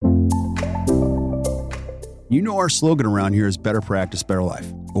You know our slogan around here is better practice, better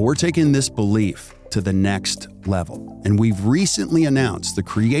life. But we're taking this belief to the next level. And we've recently announced the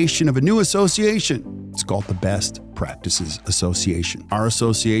creation of a new association. It's called the Best Practices Association. Our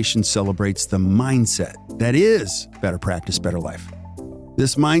association celebrates the mindset that is better practice, better life.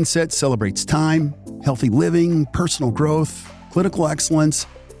 This mindset celebrates time, healthy living, personal growth, clinical excellence,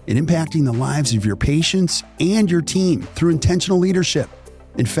 and impacting the lives of your patients and your team through intentional leadership.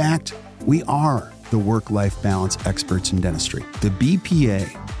 In fact, we are the work-life balance experts in dentistry. The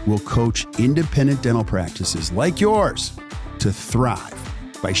BPA will coach independent dental practices like yours to thrive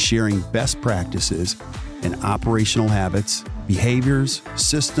by sharing best practices and operational habits, behaviors,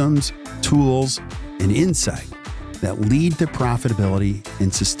 systems, tools, and insight that lead to profitability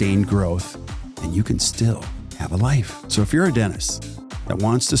and sustained growth, and you can still have a life. So if you're a dentist that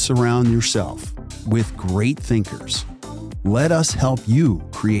wants to surround yourself with great thinkers, let us help you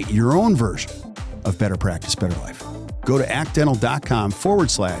create your own version of better practice, better life. Go to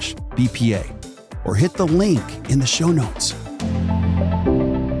actdental.com/BPA or hit the link in the show notes.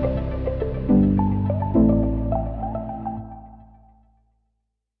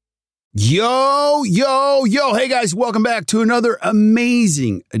 Yo. Hey guys, welcome back to another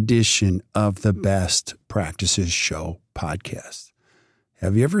amazing edition of the Best Practices Show podcast.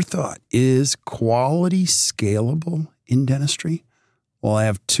 Have you ever thought, is quality scalable in dentistry? Well, I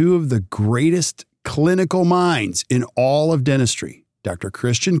have two of the greatest clinical minds in all of dentistry, Dr.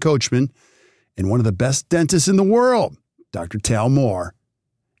 Coachman and one of the best dentists in the world, Dr. Morr,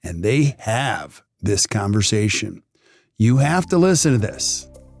 and they have this conversation. You have to listen to this.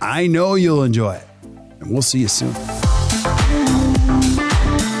 I know you'll enjoy it, and we'll see you soon.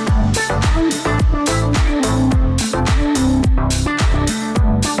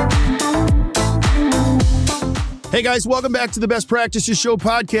 Hey guys, welcome back to the Best Practices Show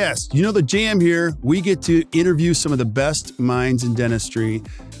podcast. You know the jam here. We get to interview some of the best minds in dentistry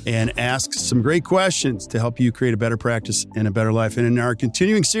and ask some great questions to help you create a better practice and a better life. And in our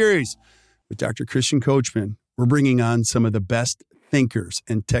continuing series with Dr. Coachman, we're bringing on some of the best thinkers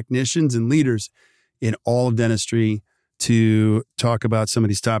and technicians and leaders in all of dentistry to talk about some of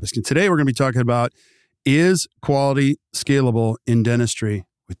these topics. And today we're going to be talking about, is quality scalable in dentistry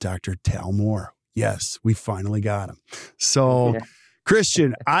with Dr. Morr. Yes, we finally got him. So,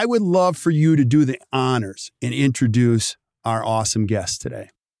 Christian, I would love for you to do the honors and introduce our awesome guest today.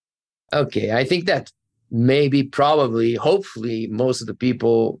 Okay, I think that maybe, probably, hopefully, most of the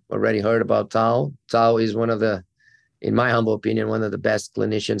people already heard about Tal. Tal is one of the, in my humble opinion, one of the best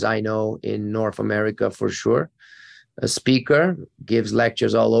clinicians I know in North America for sure. A speaker, gives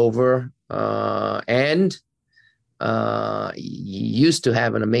lectures all over, and used to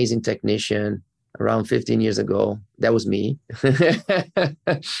have an amazing technician around 15 years ago. That was me.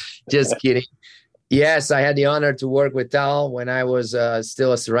 Just kidding. Yes, I had the honor to work with Tal when I was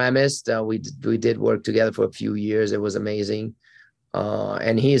still a ceramist. We did work together for a few years. It was amazing.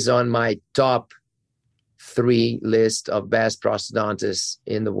 And he's on my top 3 list of best prosthodontists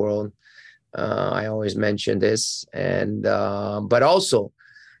in the world. I always mention this. And but also,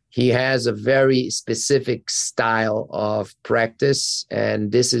 he has a very specific style of practice.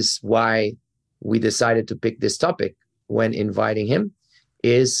 And this is why we decided to pick this topic when inviting him.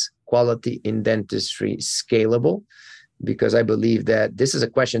 Is quality in dentistry scalable? Because I believe that this is a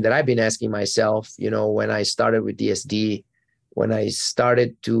question that I've been asking myself, when I started with DSD, when I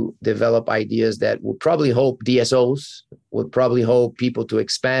started to develop ideas that would probably help DSOs, would probably help people to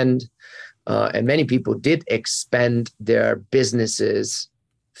expand. And many people did expand their businesses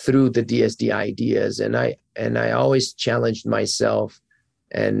through the DSD ideas. And I always challenged myself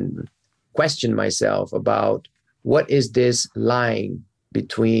and questioned myself about what is this line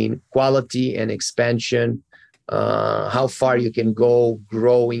between quality and expansion, how far you can go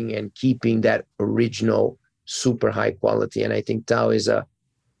growing and keeping that original super high quality. And I think Tao is a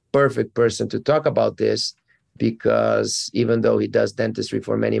perfect person to talk about this, because even though he does dentistry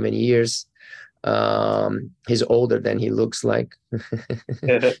for many, many years, he's older than he looks like.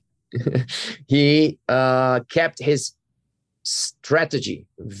 He kept his strategy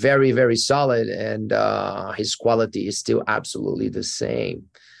very, very solid, and his quality is still absolutely the same.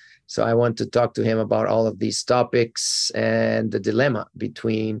 So I want to talk to him about all of these topics and the dilemma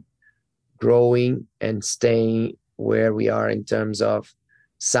between growing and staying where we are in terms of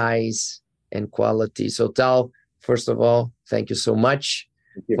size and quality. So Tal, first of all, thank you so much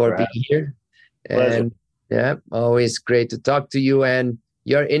for being here. Pleasure. And yeah, always great to talk to you. And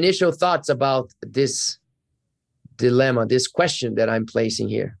your initial thoughts about this dilemma, this question that I'm placing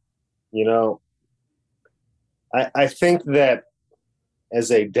here. I think that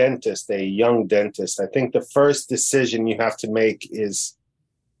as a dentist, a young dentist, I think the first decision you have to make is,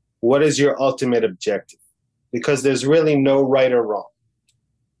 what is your ultimate objective? Because there's really no right or wrong.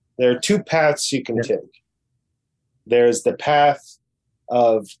 There are two paths you can take. There's the path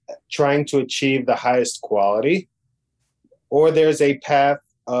of trying to achieve the highest quality, or there's a path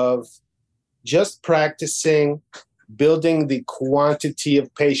of just practicing, building the quantity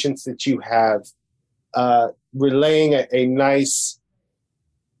of patients that you have, relaying a nice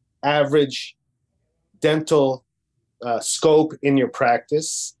average dental scope in your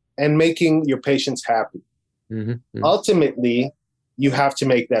practice, and making your patients happy. Mm-hmm. Mm-hmm. Ultimately, you have to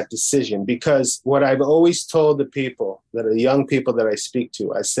make that decision, because what I've always told the people, that are young people that I speak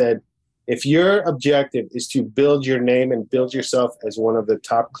to, I said, if your objective is to build your name and build yourself as one of the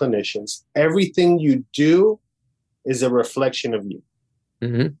top clinicians, everything you do is a reflection of you.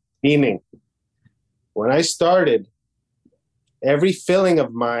 Mm-hmm. Meaning, when I started, every filling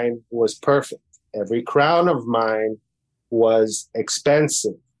of mine was perfect. Every crown of mine was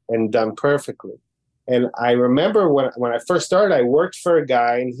expensive and done perfectly. And I remember when I first started, I worked for a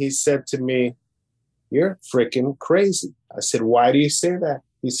guy, and he said to me, "You're freaking crazy." I said, "Why do you say that?"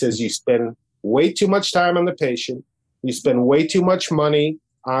 He says, "You spend way too much time on the patient. You spend way too much money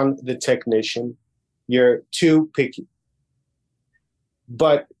on the technician. You're too picky."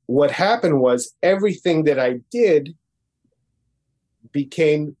 But what happened was, everything that I did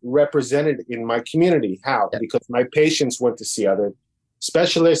became represented in my community. How? Yeah. Because my patients went to see other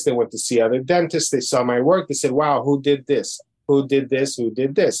specialists, they went to see other dentists, they saw my work, they said, "Wow, who did this? Who did this? Who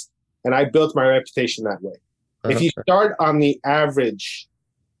did this?" And I built my reputation that way. Uh-huh. If you start on the average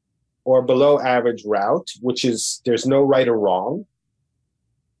or below average route, which is there's no right or wrong,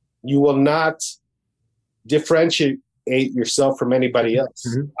 you will not differentiate yourself from anybody else.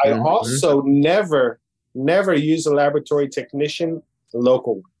 Mm-hmm. I also never use a laboratory technician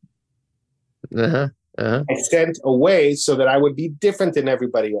local. Uh-huh. Uh-huh. I sent away so that I would be different than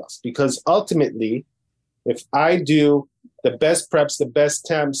everybody else, because ultimately, if I do the best preps, the best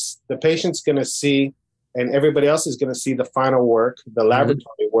temps, the patient's going to see, and everybody else is going to see the final work, the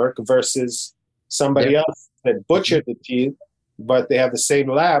laboratory work, versus somebody else that butchered the teeth, but they have the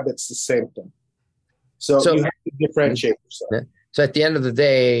same lab. It's the same thing. So you have to differentiate yourself. So at the end of the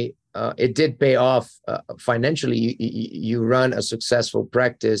day, it did pay off financially. You run a successful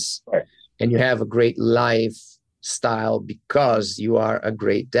practice. Right. And you have a great lifestyle because you are a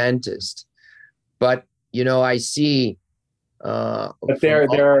great dentist. But, I see... but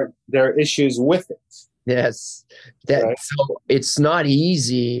there are issues with it. Yes. So it's not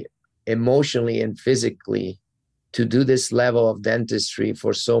easy emotionally and physically to do this level of dentistry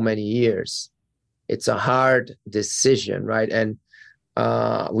for so many years. It's a hard decision, right? And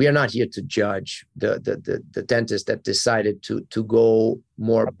we are not here to judge the dentist that decided to go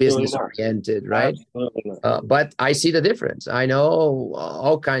more business oriented, right? But I see the difference. I know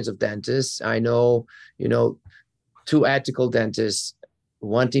all kinds of dentists. I know, two ethical dentists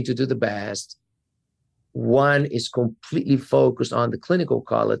wanting to do the best. One is completely focused on the clinical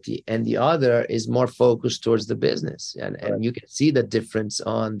quality, and the other is more focused towards the business. And you can see the difference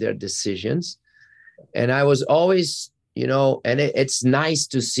on their decisions. And I was always, and it's nice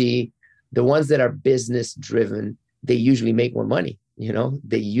to see the ones that are business driven, they usually make more money,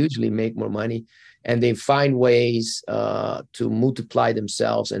 they usually make more money, and they find ways to multiply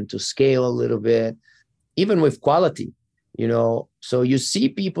themselves and to scale a little bit, even with quality, So you see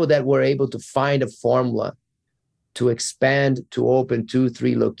people that were able to find a formula to expand, to open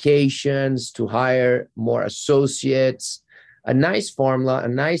 2-3 locations, to hire more associates, a nice formula, a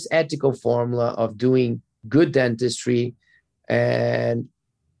nice ethical formula of doing good dentistry and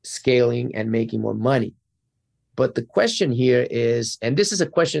scaling and making more money. But the question here is, and this is a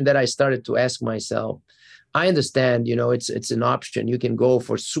question that I started to ask myself. I understand, it's an option. You can go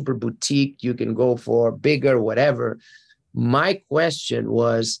for super boutique, you can go for bigger, whatever. My question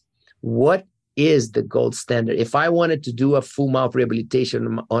was, what is the gold standard? If I wanted to do a full mouth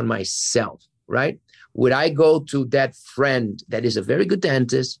rehabilitation on myself, right? Would I go to that friend that is a very good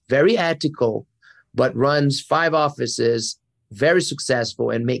dentist, very ethical, but runs 5 offices, very successful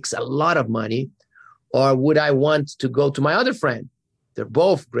and makes a lot of money? Or would I want to go to my other friend? They're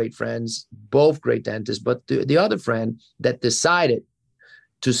both great friends, both great dentists, but the other friend that decided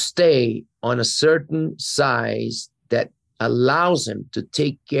to stay on a certain size that allows him to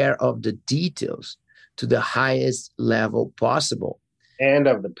take care of the details to the highest level possible. And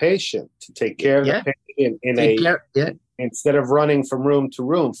of the patient, to take care of the patient instead of running from room to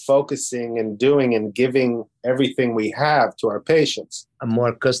room, focusing and doing and giving everything we have to our patients. A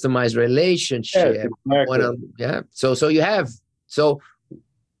more customized relationship. Yes, exactly. So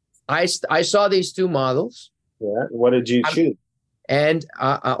I saw these two models. Yeah. What did you choose? And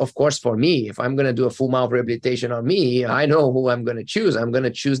of course, for me, if I'm going to do a full mouth rehabilitation on me, I know who I'm going to choose. I'm going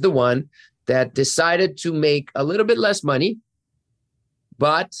to choose the one that decided to make a little bit less money,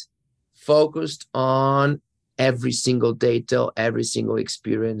 but focused on every single detail, every single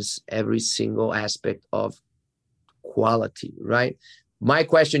experience, every single aspect of quality, right? My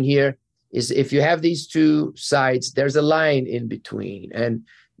question here is, if you have these two sides, there's a line in between, and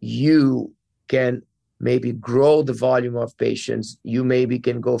you can maybe grow the volume of patients. You maybe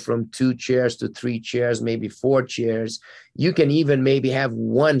can go from 2 chairs to 3 chairs, maybe 4 chairs. You can even maybe have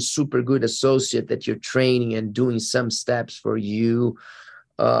one super good associate that you're training and doing some steps for you.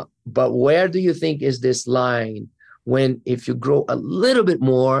 But where do you think is this line when, if you grow a little bit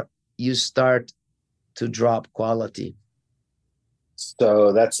more, you start to drop quality?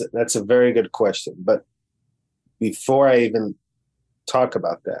 So that's a very good question. But before I even talk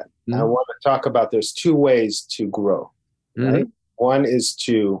about that, I want to talk about, there's 2 ways to grow, right? One is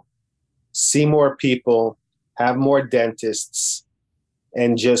to see more people, have more dentists,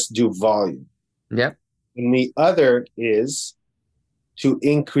 and just do volume. Yeah. And the other is to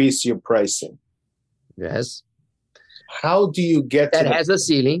increase your pricing. Yes. How do you get that? Has a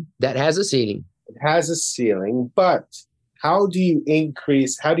ceiling. That has a ceiling. It has a ceiling, but how do you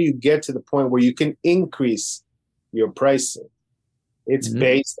get to the point where you can increase your pricing? It's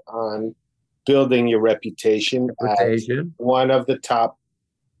based on building your reputation as one of the top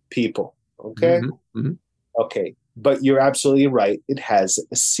people. Okay? Okay. But you're absolutely right. It has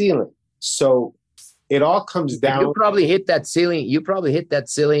a ceiling. So it all comes down. You probably hit that ceiling.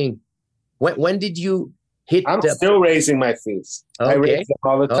 When did you hit? I'm still raising my fees. I raise them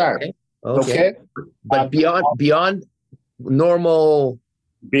all the time. Okay. But beyond normal.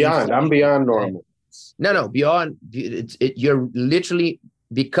 I'm beyond normal. No, beyond you're literally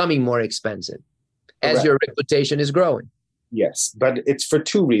becoming more expensive as your reputation is growing. Yes, but it's for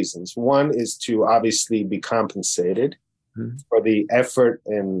 2 reasons. One is to obviously be compensated for the effort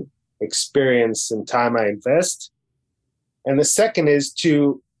and experience and time I invest. And the second is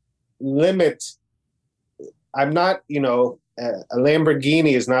to limit. I'm not, a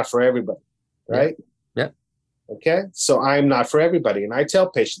Lamborghini is not for everybody, right? Yeah. Okay. So I'm not for everybody. And I tell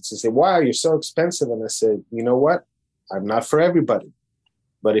patients, they say, wow, you're so expensive. And I said, you know what? I'm not for everybody.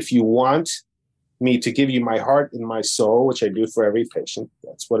 But if you want me to give you my heart and my soul, which I do for every patient,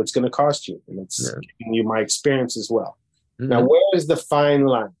 that's what it's going to cost you. And it's giving you my experience as well. Now, where is the fine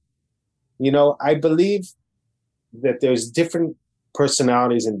line? I believe that there's different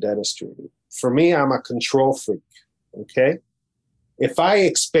personalities in dentistry. For me, I'm a control freak. Okay. If I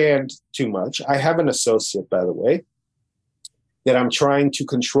expand too much, I have an associate, by the way, that I'm trying to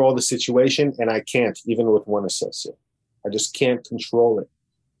control the situation, and I can't, even with one associate. I just can't control it.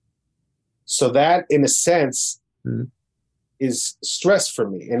 So that, in a sense, is stress for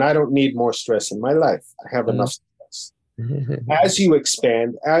me, and I don't need more stress in my life. I have enough stress. As you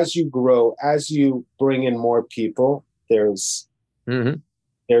expand, as you grow, as you bring in more people, there's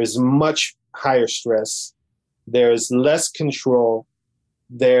much higher stress. There's less control.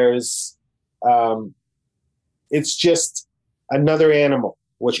 There's, it's just another animal,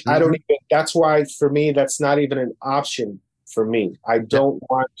 which I don't even, that's why for me, that's not even an option for me. I don't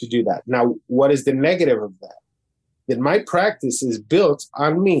want to do that. Now, what is the negative of that? That my practice is built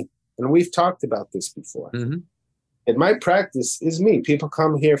on me. And we've talked about this before. That my practice is me. People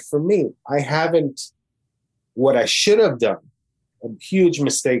come here for me. I haven't, what I should have done, a huge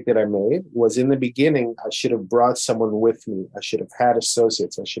mistake that I made was, in the beginning, I should have brought someone with me. I should have had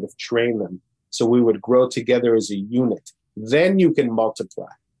associates. I should have trained them so we would grow together as a unit. Then you can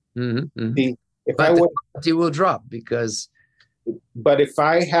multiply. See, if but the quality will drop because. But if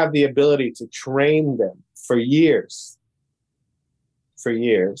I have the ability to train them for years,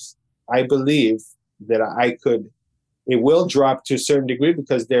 I believe that I could. It will drop to a certain degree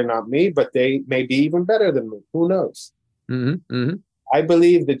because they're not me, but they may be even better than me. Who knows? I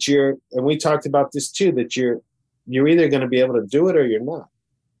believe that and we talked about this too, that you're either going to be able to do it or you're not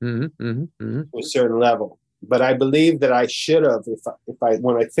to a certain level. But I believe that I should have,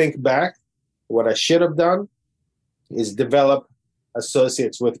 when I think back, what I should have done is develop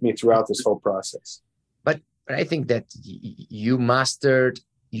associates with me throughout this whole process. But I think that you mastered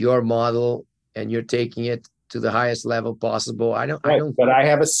your model and you're taking it to the highest level possible. But I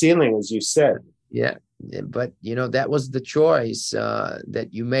have a ceiling, as you said. Yeah. But, that was the choice that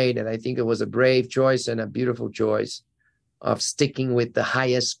you made. And I think it was a brave choice and a beautiful choice of sticking with the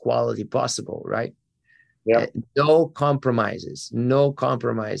highest quality possible, right? Yeah. No compromises.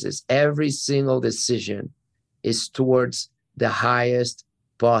 Every single decision is towards the highest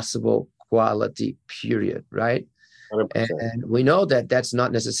possible quality, period, right? 100%. And we know that that's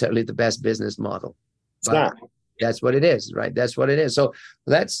not necessarily the best business model. It's not. That's what it is, right? That's what it is. So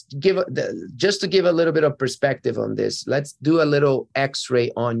let's just to give a little bit of perspective on this, let's do a little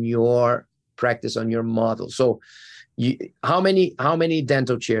x-ray on your practice, on your model. So how many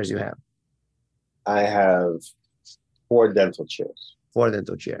dental chairs you have? I have 4 dental chairs. 4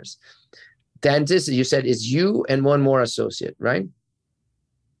 dental chairs. Dentist, you said, is you and one more associate, right?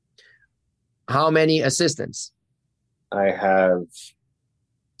 How many assistants? I have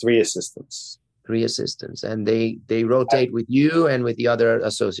 3 assistants. 3 assistants, and they rotate with you and with the other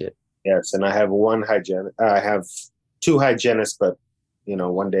associate. Yes, and I have 1 hygienist. I have 2 hygienists, but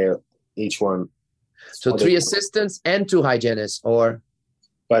one day each one. So 3 assistants and 2 hygienists,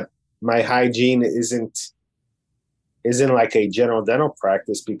 But my hygiene isn't like a general dental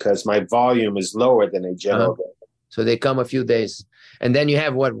practice because my volume is lower than a general dental. So they come a few days, and then you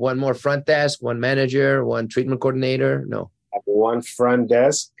have what? 1 more front desk, 1 manager, 1 treatment coordinator. No. I have 1 front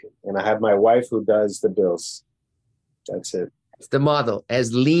desk, and I have my wife who does the bills. That's it. It's the model,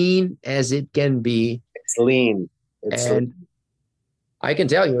 as lean as it can be. It's lean. I can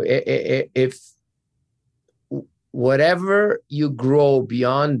tell you, if whatever you grow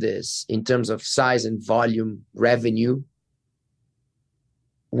beyond this in terms of size and volume, revenue,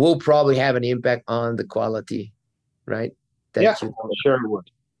 will probably have an impact on the quality, right? I'm sure it would.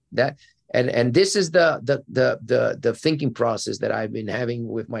 And this is the thinking process that I've been having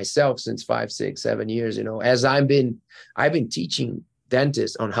with myself since 5, 6, 7 years. As I've been teaching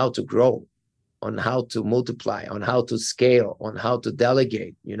dentists on how to grow, on how to multiply, on how to scale, on how to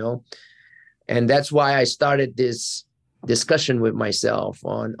delegate. And that's why I started this discussion with myself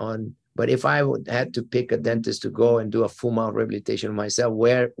on. But if I had to pick a dentist to go and do a full mouth rehabilitation myself,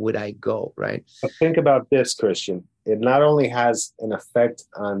 where would I go, right? But think about this, Christian. It not only has an effect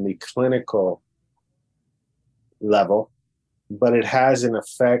on the clinical level, but it has an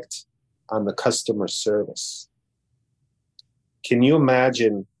effect on the customer service. Can you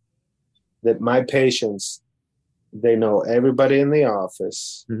imagine that my patients, they know everybody in the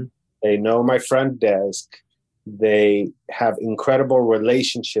office, mm-hmm. They know my front desk, they have incredible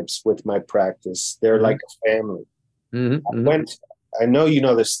relationships with my practice. They're mm-hmm. like a family. Mm-hmm. I know you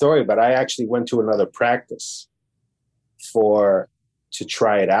know the story, but I actually went to another practice to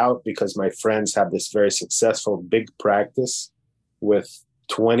try it out because my friends have this very successful big practice with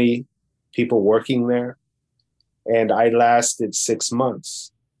 20 people working there. And I lasted 6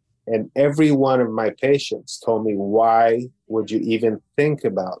 months. And every one of my patients told me, why would you even think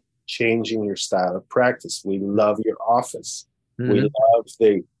about changing your style of practice? We love your office. Mm-hmm.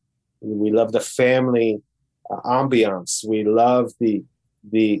 We love the family ambiance. We love the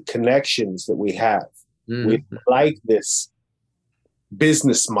connections that we have. Mm-hmm. We like this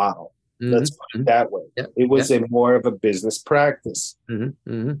business model. Mm-hmm. Let's put it that way. Yeah. It was a more of a business practice. Mm-hmm.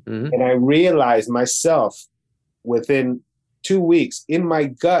 Mm-hmm. And I realized myself within 2 weeks, in my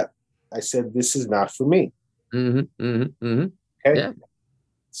gut, I said, this is not for me. Mm-hmm. Mm-hmm. Okay. Yeah.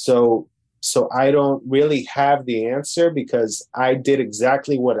 So I don't really have the answer because I did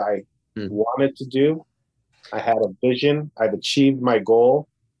exactly what I wanted to do. I had a vision. I've achieved my goal.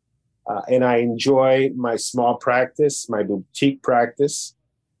 And I enjoy my small practice, my boutique practice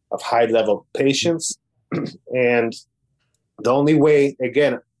of high-level patients. And the only way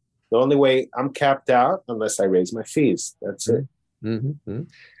I'm capped out unless I raise my fees. That's it. Mm-hmm.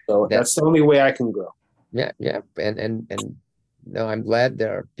 So that's the only way I can grow. Yeah. And no, I'm glad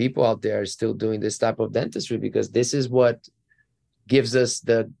there are people out there still doing this type of dentistry because this is what gives us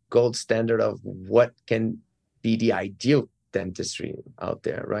the gold standard of what can be the ideal dentistry out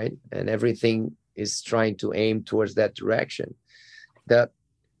there, right? And everything is trying to aim towards that direction.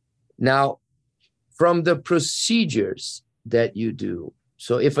 Now, from the procedures that you do,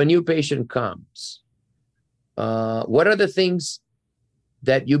 so if a new patient comes, what are the things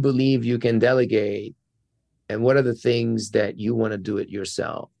that you believe you can delegate, and what are the things that you want to do it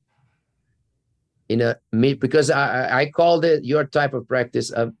yourself? Because I called it your type of practice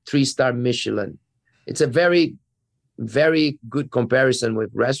a 3-star Michelin. It's a very, very good comparison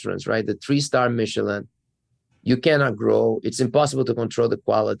with restaurants, right? The 3-star Michelin, you cannot grow. It's impossible to control the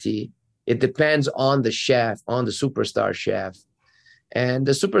quality. It depends on the chef, on the superstar chef. And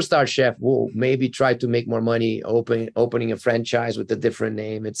the superstar chef will maybe try to make more money opening a franchise with a different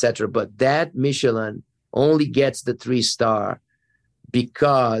name, etc. But that Michelin only gets the 3-star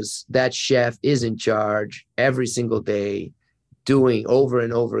because that chef is in charge every single day, doing over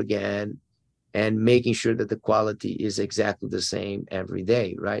and over again and making sure that the quality is exactly the same every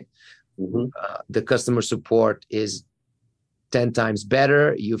day, right? Mm-hmm. The customer support is 10 times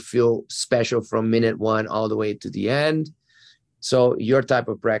better. You feel special from minute one all the way to the end. So your type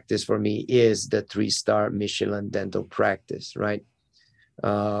of practice for me is the 3-star Michelin dental practice, right?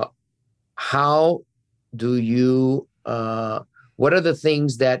 How do you, what are the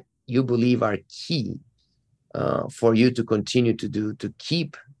things that you believe are key for you to continue to do to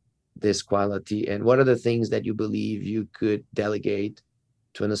keep this quality? And what are the things that you believe you could delegate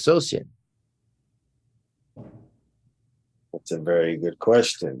to an associate? That's a very good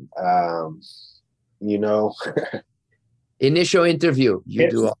question. Initial interview, you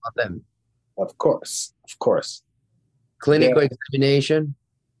do all of them. Of course. Clinical examination.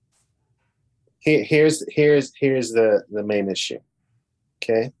 Here's the main issue.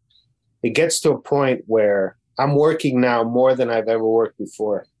 Okay. It gets to a point where I'm working now more than I've ever worked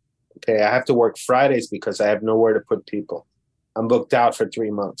before. Okay. I have to work Fridays because I have nowhere to put people. I'm booked out for 3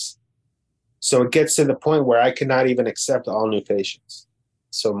 months. So it gets to the point where I cannot even accept all new patients.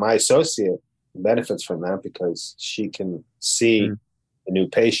 So my associate benefits from that because she can see the new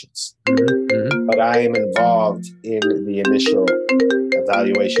patients. But I am involved in the initial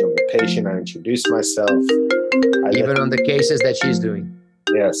evaluation of the patient. I introduce myself. Even on the cases that she's doing.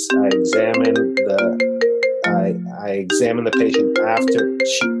 Yes, I examine the patient after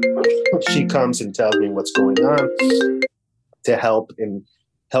she comes and tells me what's going on to help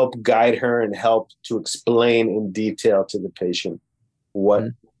guide her and help to explain in detail to the patient what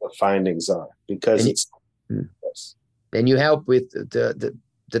the findings are, because and you help with the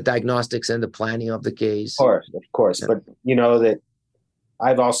diagnostics and the planning of the case. Of course. Yeah. But you know that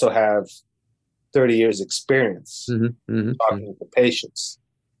I've also have 30 years experience talking to patients,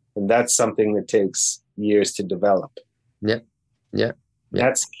 and that's something that takes years to develop. Yeah.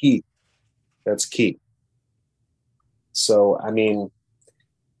 That's key. So, I mean,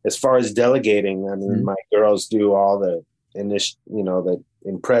 as far as delegating, I mean, my girls do all the the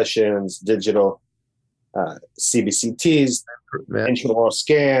impressions, digital CBCTs, intraoral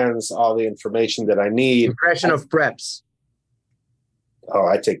scans, all the information that I need. Impression of preps. Oh,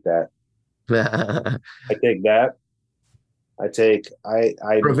 I take that. I take that. I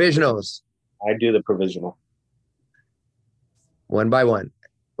provisionals. I do the provisional. One by one.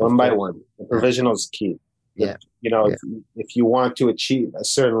 The provisional is key. Yeah. If you want to achieve a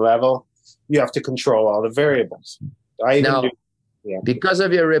certain level, you have to control all the variables. Because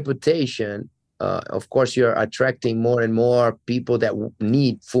of your reputation, of course, you're attracting more and more people that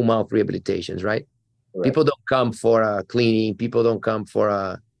need full mouth rehabilitations, right? Correct. People don't come for a cleaning. People don't come for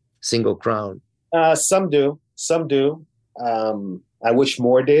a single crown. Some do. I wish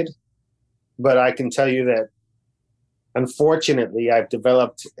more did, but I can tell you that, unfortunately, I've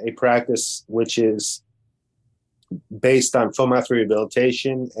developed a practice which is based on full mouth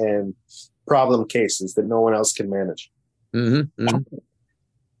rehabilitation and problem cases that no one else can manage.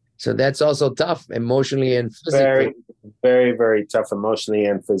 So that's also tough emotionally and physically. Very, very, very tough emotionally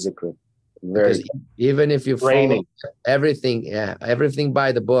and physically. Because even if you follow everything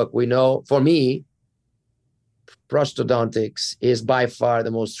by the book, we know, for me, prosthodontics is by far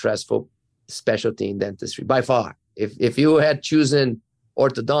the most stressful specialty in dentistry, by far. If you had chosen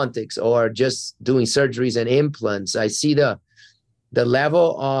orthodontics or just doing surgeries and implants, I see the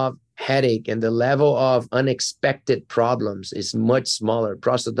level of headache and the level of unexpected problems is much smaller.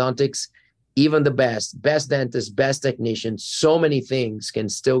 Prosthodontics, even the best dentists, best technicians, so many things can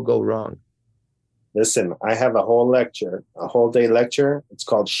still go wrong. Listen, I have a whole day lecture. It's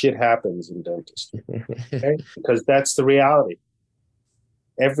called Shit Happens in Dentistry. Okay? Because that's the reality.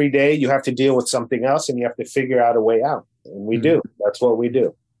 Every day you have to deal with something else and you have to figure out a way out. And we do. That's what we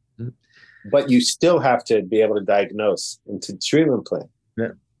do. But you still have to be able to diagnose and to treatment plan.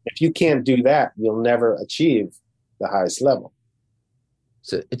 Yeah. If you can't do that, you'll never achieve the highest level.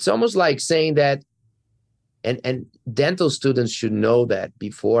 So it's almost like saying that, and dental students should know that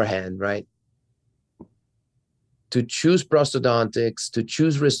beforehand, right? To choose prosthodontics, to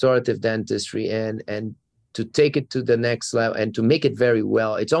choose restorative dentistry, and to take it to the next level and to make it very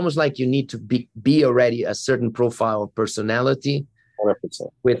well. It's almost like you need to be already a certain profile of personality 100%.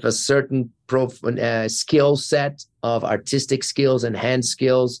 With a certain skill set of artistic skills and hand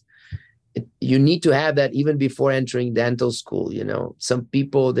skills. You need to have that even before entering dental school. Some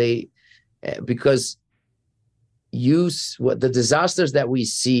people, because the disasters that we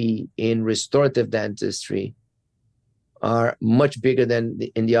see in restorative dentistry are much bigger than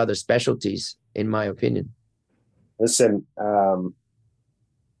in the other specialties, in my opinion. Listen,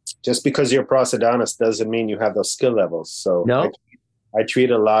 just because you're a prosthodontist doesn't mean you have those skill levels. So no. I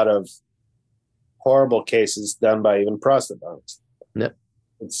treat a lot of horrible cases done by even prosthodontists. No.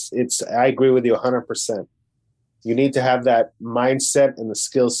 I agree with you 100%. You need to have that mindset and the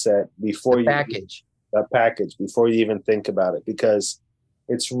skill set before The package. Before you even think about it, because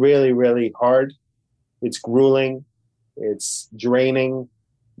it's really, really hard. It's grueling. It's draining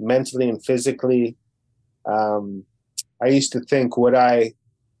mentally and physically. I used to think, would I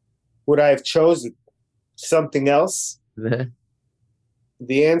have chosen something else?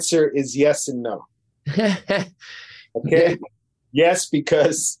 The answer is yes and no. Okay. Yeah. Yes,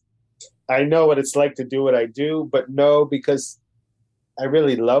 because I know what it's like to do what I do, but no, because I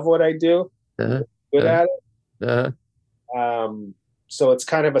really love what I do. Good at it. So it's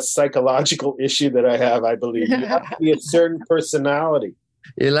kind of a psychological issue that I have, I believe. You have to be a certain personality.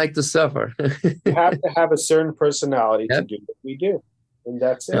 You like to suffer. You have to have a certain personality to do what we do. And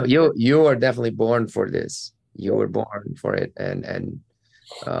that's it. No, you are definitely born for this. You were born for it. And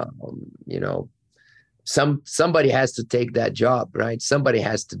you know, somebody has to take that job, right? Somebody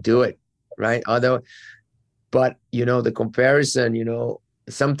has to do it, right? But you know, the comparison, you know,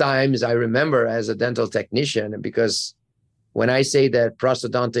 sometimes I remember as a dental technician, because when I say that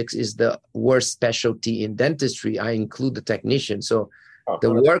prosthodontics is the worst specialty in dentistry, I include the technician. So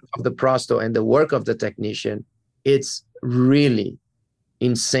the work of the prosto and the work of the technician, it's really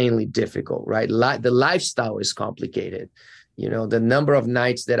insanely difficult, right? The lifestyle is complicated. You know, the number of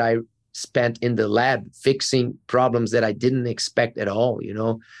nights that I spent in the lab fixing problems that I didn't expect at all, you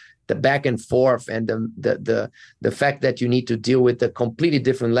know, the back and forth and the fact that you need to deal with a completely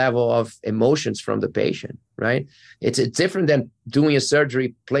different level of emotions from the patient, right? It's different than doing a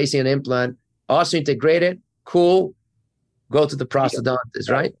surgery, placing an implant, also integrated, cool, go to the prosthodontist,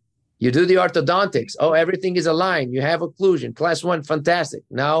 right? You do the orthodontics. Oh, everything is aligned. You have occlusion. Class 1, fantastic.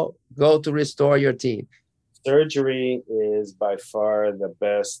 Now go to restore your teeth. Surgery is by far the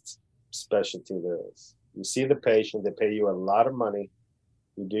best specialty there is. You see the patient, they pay you a lot of money.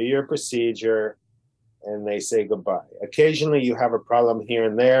 You do your procedure, and they say goodbye. Occasionally, you have a problem here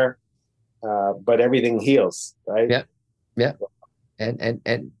and there, but everything heals, right? Yeah.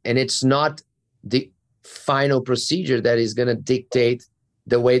 And it's not the final procedure that is going to dictate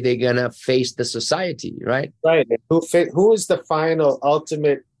the way they're going to face the society, right? Right. Who is the final,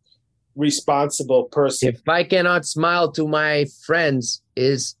 ultimate responsible person? If I cannot smile to my friends,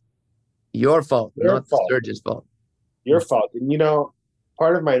 is your fault, not the surgeon's fault. Your fault. And you know,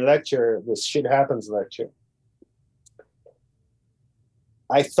 part of my lecture, this Shit Happens lecture,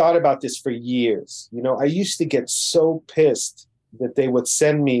 I thought about this for years. You know, I used to get so pissed that they would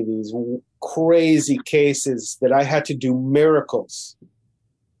send me these crazy cases that I had to do miracles.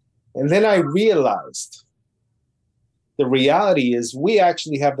 And then I realized the reality is we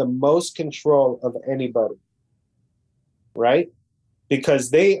actually have the most control of anybody, right?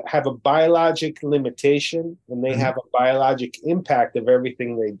 Because they have a biologic limitation and they have a biologic impact of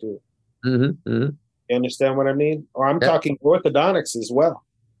everything they do. You understand what I mean? Or I'm talking orthodontics as well.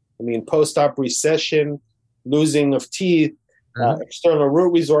 I mean, post-op recession, losing of teeth, external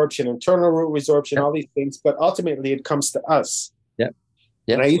root resorption, internal root resorption, all these things. But ultimately, it comes to us.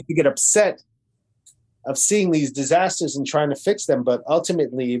 And I used to get upset of seeing these disasters and trying to fix them. But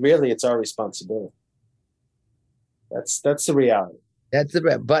ultimately, really, it's our responsibility. That's the reality.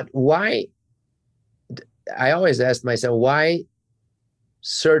 But why? I always ask myself why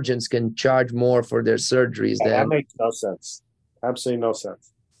surgeons can charge more for their surgeries. That makes no sense. Absolutely no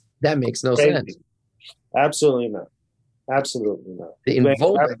sense. That makes no sense. Absolutely not. Absolutely not. The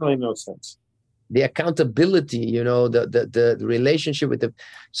involvement, absolutely no sense. The accountability, you know, the relationship with the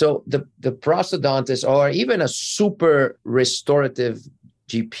prosthodontist, or even a super restorative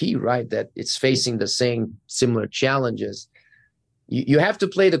GP, right? That it's facing the same similar challenges. You have to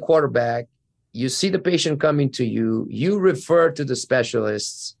play the quarterback. You see the patient coming to you. You refer to the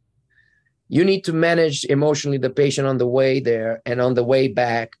specialists. You need to manage emotionally the patient on the way there and on the way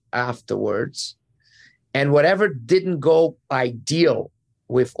back afterwards. And whatever didn't go ideal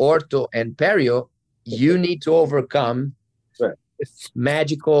with ortho and perio, you need to overcome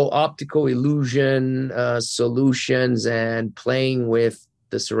magical optical illusion solutions and playing with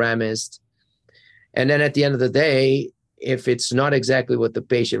the ceramist. And then at the end of the day, if it's not exactly what the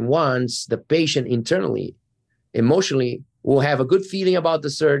patient wants, the patient internally, emotionally, will have a good feeling about the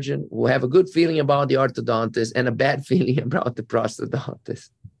surgeon, will have a good feeling about the orthodontist, and a bad feeling about the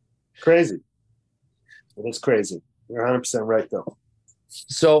prosthodontist. Crazy. It is crazy. You're 100% right, though.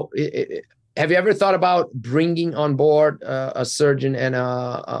 So have you ever thought about bringing on board a surgeon and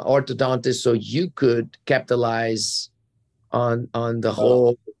a orthodontist so you could capitalize on the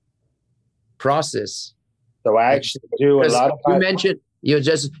whole process? So I actually do a lot of.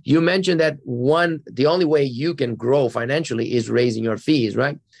 You mentioned that the only way you can grow financially is raising your fees,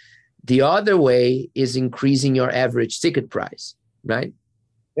 right? The other way is increasing your average ticket price, right?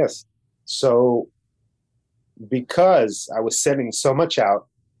 Yes. So because I was sending so much out,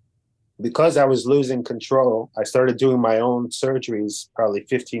 because I was losing control, I started doing my own surgeries probably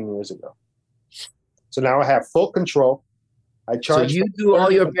 15 years ago. So now I have full control. I charge. So you do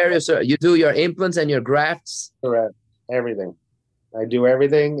all your you do your implants and your grafts? Correct. Everything. I do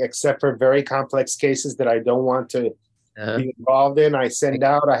everything except for very complex cases that I don't want to be involved in. I send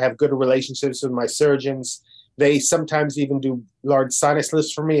out. I have good relationships with my surgeons. They sometimes even do large sinus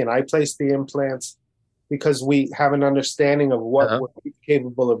lifts for me, and I place the implants because we have an understanding of what we're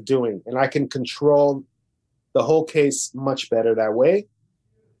capable of doing. And I can control the whole case much better that way.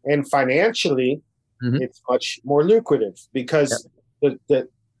 And financially, it's much more lucrative because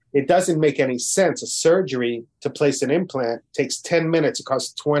it doesn't make any sense. A surgery to place an implant takes 10 minutes. It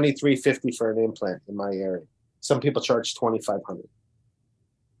costs $23.50 for an implant in my area. Some people charge $2,500.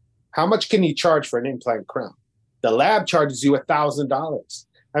 How much can you charge for an implant crown? The lab charges you $1,000.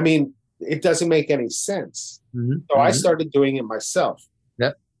 I mean, it doesn't make any sense. So I started doing it myself.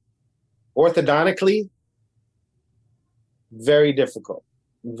 Yep. Orthodontically, very difficult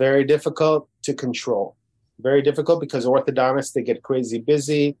to control. Very difficult because orthodontists, they get crazy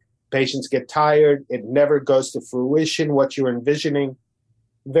busy. Patients get tired. It never goes to fruition, what you're envisioning.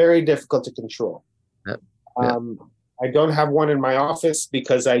 Very difficult to control. Yep. I don't have one in my office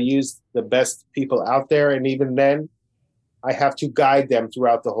because I use the best people out there. And even then, I have to guide them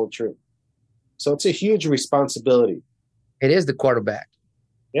throughout the whole treatment. So it's a huge responsibility. It is the quarterback.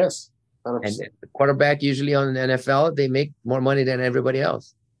 Yes. 100%. And the quarterback usually on the NFL, they make more money than everybody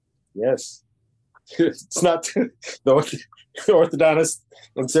else. Yes. It's not the orthodontists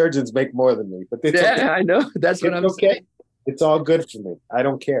and surgeons make more than me, but it's okay. I know. That's what I'm saying. It's all good for me. I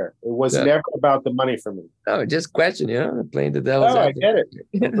don't care. It was never about the money for me. No, just question, playing the devil's advocate.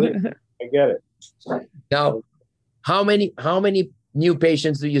 I get it. I get it. Now, how many new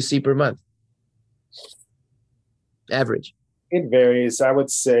patients do you see per month? Average. It varies. I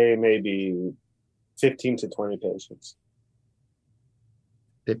would say maybe 15 to 20 patients.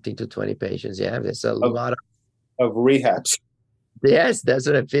 15 to 20 patients. Yeah, there's a lot of rehabs. Yes, that's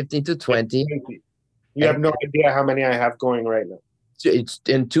what 15 to 20. You have no idea how many I have going right now.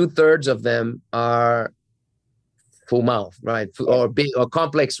 And 2/3 of them are full mouth, right? Or big or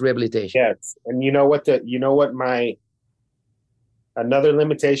complex rehabilitation. Yes. And you know what my another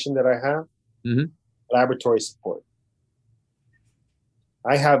limitation that I have? Laboratory support.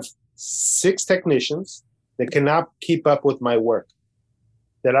 I have 6 technicians that cannot keep up with my work,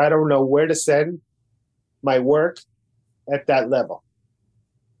 that I don't know where to send my work at that level.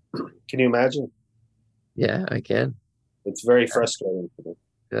 Can you imagine? Yeah, I can. It's very frustrating for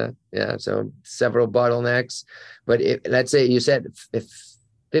me. Yeah. So several bottlenecks, but let's say you said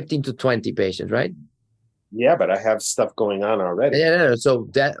 15 to 20 patients, right? Yeah, but I have stuff going on already. Yeah, no. So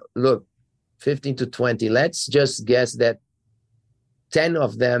 15 to 20. Let's just guess that 10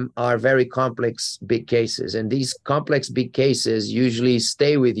 of them are very complex big cases, and these complex big cases usually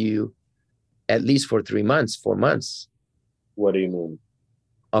stay with you at least for 3 months, 4 months. What do you mean?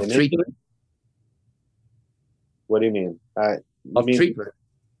 Of treatment. What do you mean? Treatment.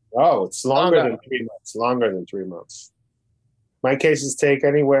 Oh, it's longer than 3 months. Longer than 3 months. My cases take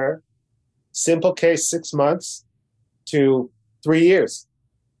anywhere, simple case 6 months to 3 years.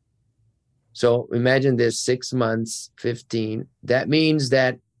 So imagine there's 6 months, 15. That means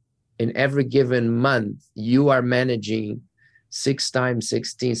that in every given month, you are managing 6 times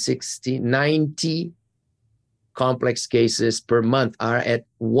 16, 90 complex cases per month are at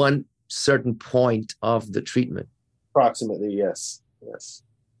one certain point of the treatment. Approximately, yes. Yes.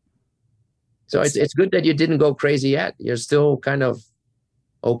 So it's good that you didn't go crazy yet. You're still kind of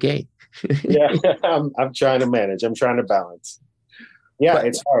okay. Yeah, I'm trying to manage. I'm trying to balance. Yeah,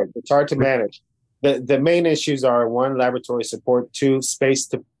 it's hard. It's hard to manage. The main issues are 1, laboratory support, 2, space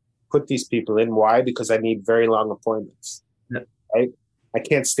to put these people in. Why? Because I need very long appointments. Yeah. Right? I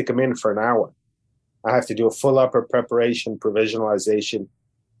can't stick them in for an hour. I have to do a full upper preparation, provisionalization.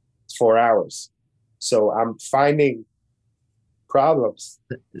 It's 4 hours. So I'm finding problems.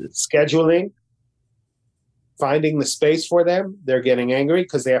 Scheduling, finding the space for them. They're getting angry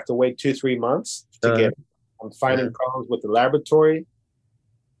because they have to wait 2-3 months to get. I'm finding problems with the laboratory,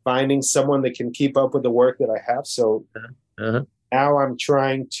 finding someone that can keep up with the work that I have. So now I'm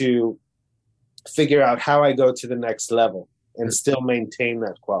trying to figure out how I go to the next level and still maintain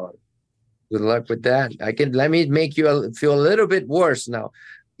that quality. Good luck with that. Let me make you feel a little bit worse now.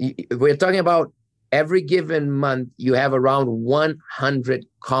 We're talking about every given month, you have around 100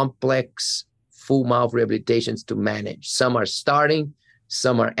 complex full mouth rehabilitations to manage. Some are starting,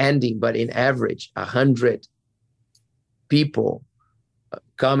 some are ending, but in average, 100 people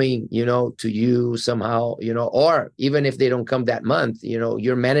coming, to you somehow, or even if they don't come that month,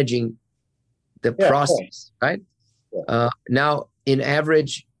 you're managing the process, right? Yeah. Now, in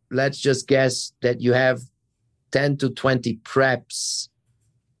average, let's just guess that you have 10 to 20 preps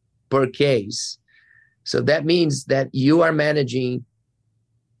per case. So that means that you are managing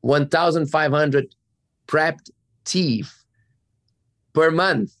 1,500 prepped teeth per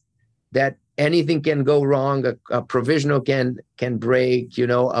month, that anything can go wrong. A provisional can break,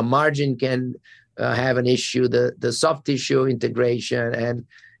 a margin can have an issue, the soft tissue integration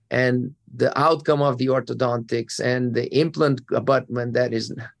and the outcome of the orthodontics and the implant abutment,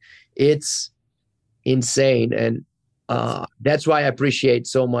 it's insane. And that's why I appreciate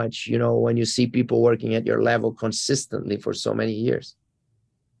so much, when you see people working at your level consistently for so many years.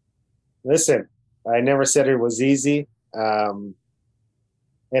 Listen, I never said it was easy. And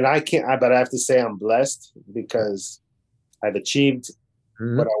but I have to say I'm blessed because I've achieved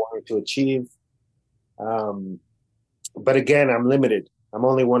what I wanted to achieve. But again, I'm limited. I'm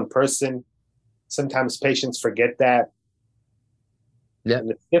only one person. Sometimes patients forget that. Yeah.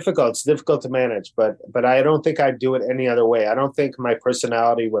 And it's difficult to manage, but I don't think I'd do it any other way. I don't think my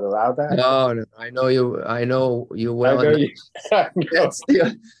personality would allow that. No, I know you well. I know you. That's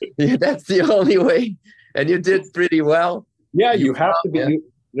the only way. And you did pretty well. Yeah, you have to be.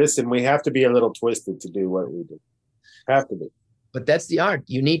 Listen, we have to be a little twisted to do what we do. Have to be. But that's the art.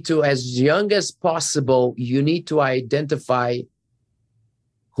 You need to, as young as possible, you need to identify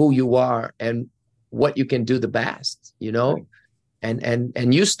who you are and what you can do the best, Right.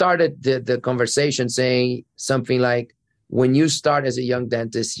 And you started the conversation saying something like, when you start as a young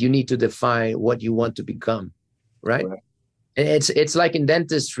dentist, you need to define what you want to become, right? And it's like in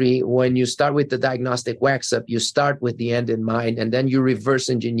dentistry, when you start with the diagnostic wax up, you start with the end in mind, and then you reverse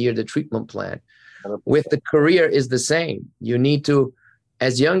engineer the treatment plan. 100%. With the career is the same. You need to,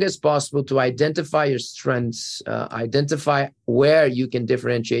 as young as possible, to identify your strengths, identify where you can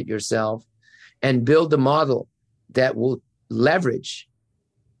differentiate yourself, and build a model that will leverage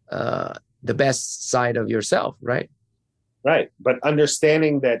the best side of yourself, right? Right. But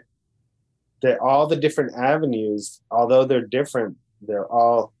understanding that all the different avenues, although they're different, they're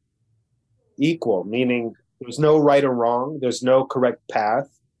all equal, meaning there's no right or wrong. There's no correct path.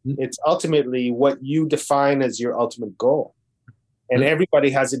 Mm-hmm. It's ultimately what you define as your ultimate goal. And everybody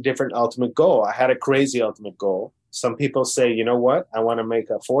has a different ultimate goal. I had a crazy ultimate goal. Some people say, you know what? I want to make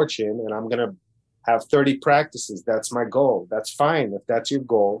a fortune and I'm going to have 30 practices. That's my goal. That's fine. If that's your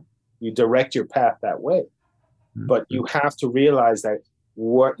goal, you direct your path that way. Mm-hmm. But you have to realize that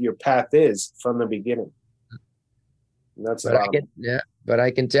what your path is from the beginning. And that's but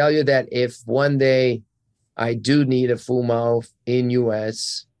I can tell you that if one day I do need a full mouth in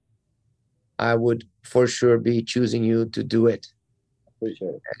US, I would for sure be choosing you to do it.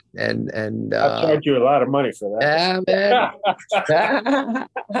 Appreciate it. And I'll charge you a lot of money for that. Yeah,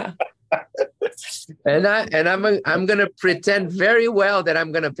 man. and I'm gonna pretend very well that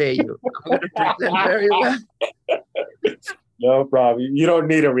I'm gonna pay you. I'm gonna pretend very well. No problem. You don't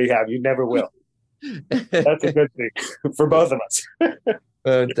need a rehab. You never will. That's a good thing for both of us.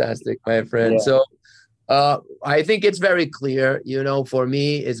 Fantastic, my friend. Yeah. So I think it's very clear, for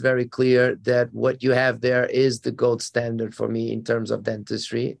me, it's very clear that what you have there is the gold standard for me in terms of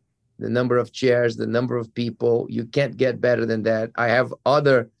dentistry. The number of chairs, the number of people, you can't get better than that. I have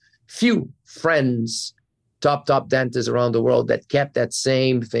other few friends, top dentists around the world that kept that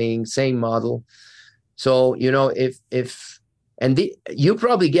same thing, same model. So, you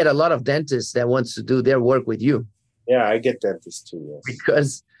probably get a lot of dentists that wants to do their work with you. Yeah, I get dentists too. Yes.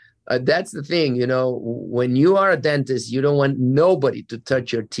 Because that's the thing, when you are a dentist, you don't want nobody to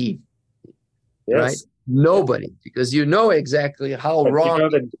touch your teeth. Yes. Right? Nobody, because you know exactly how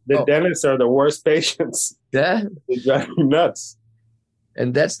wrong. The dentists are the worst patients. Yeah. They drive you nuts.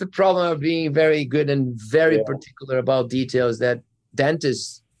 And that's the problem of being very good and very particular about details, that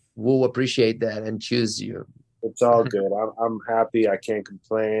dentists will appreciate that and choose you. It's all good. I'm happy. I can't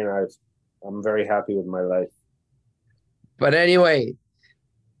complain. I'm very happy with my life. But anyway,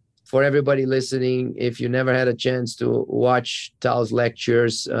 for everybody listening, if you never had a chance to watch Tal's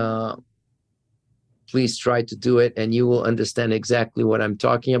lectures, please try to do it, and you will understand exactly what I'm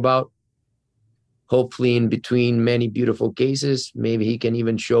talking about. Hopefully, in between many beautiful cases, maybe he can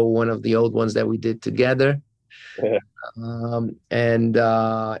even show one of the old ones that we did together. I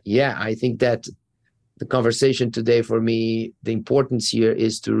think that the conversation today for me, the importance here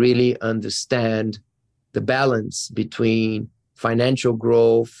is to really understand the balance between financial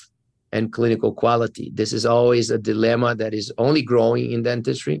growth, and clinical quality. This is always a dilemma that is only growing in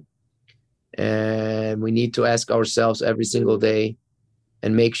dentistry. And we need to ask ourselves every single day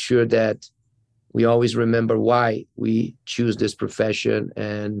and make sure that we always remember why we choose this profession.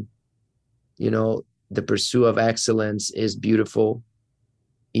 And, the pursuit of excellence is beautiful,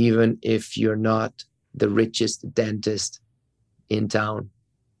 even if you're not the richest dentist in town.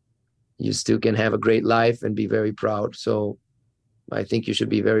 You still can have a great life and be very proud. So I think you should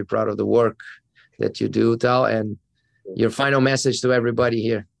be very proud of the work that you do, Tal. And your final message to everybody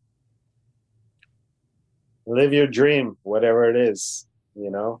here. Live your dream, whatever it is,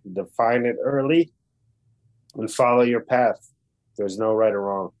 define it early and follow your path. There's no right or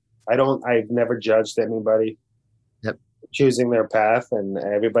wrong. I've never judged anybody choosing their path, and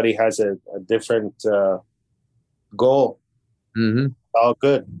everybody has a different goal. Mm-hmm. All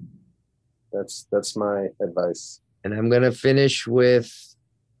good. That's my advice. And I'm going to finish with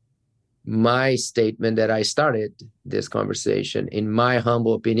my statement that I started this conversation. In my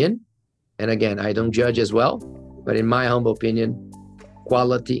humble opinion, and again, I don't judge as well, but in my humble opinion,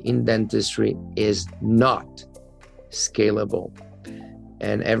 quality in dentistry is not scalable.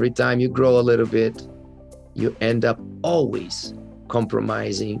 And every time you grow a little bit, you end up always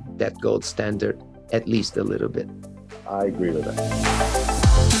compromising that gold standard at least a little bit. I agree with that.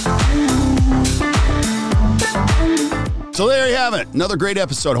 So there you have it. Another great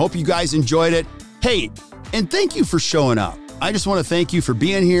episode. Hope you guys enjoyed it. Hey, and thank you for showing up. I just want to thank you for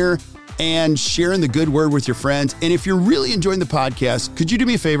being here and sharing the good word with your friends. And if you're really enjoying the podcast, could you do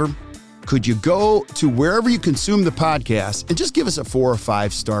me a favor? Could you go to wherever you consume the podcast and just give us a 4 or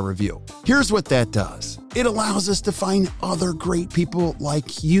 5 star review? Here's what that does. It allows us to find other great people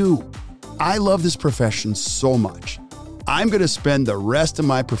like you. I love this profession so much. I'm going to spend the rest of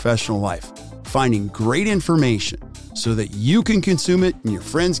my professional life finding great information so that you can consume it and your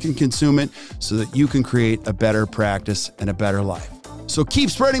friends can consume it so that you can create a better practice and a better life. So keep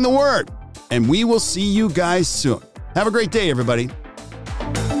spreading the word, and we will see you guys soon. Have a great day, everybody.